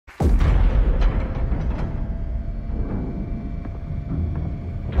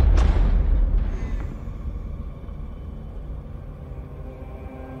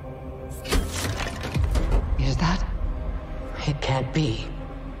can't be.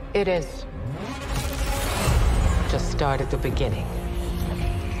 It is. Just start at the beginning.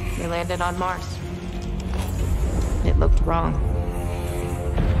 We landed on Mars. It looked wrong.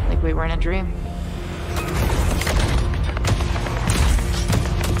 Like we were in a dream.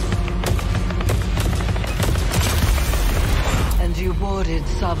 And you boarded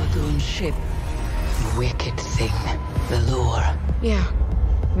Savathun's ship. Wicked thing. The lure. Yeah.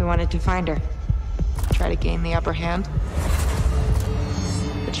 We wanted to find her. Try to gain the upper hand.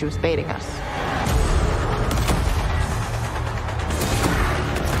 But she was baiting us.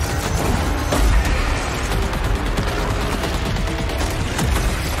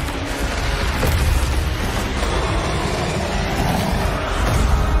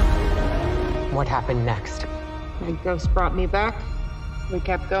 What happened next? My ghost brought me back. We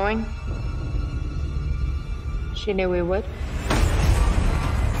kept going. She knew we would.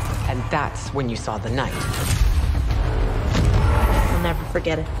 And that's when you saw the night. I'll never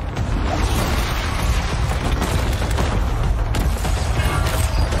forget it.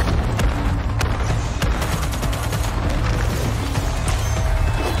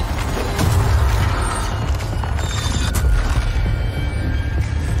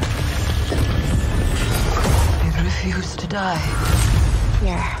 You refused to die.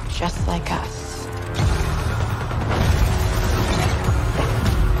 Yeah, just like us.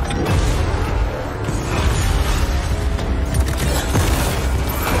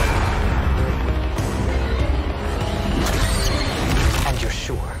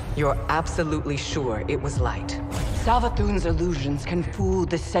 You're absolutely sure it was light. Savathun's illusions can fool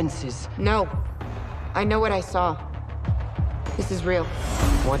the senses. No. I know what I saw. This is real.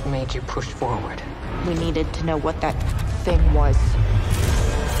 What made you push forward? We needed to know what that thing was.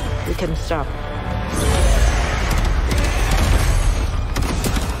 We couldn't stop.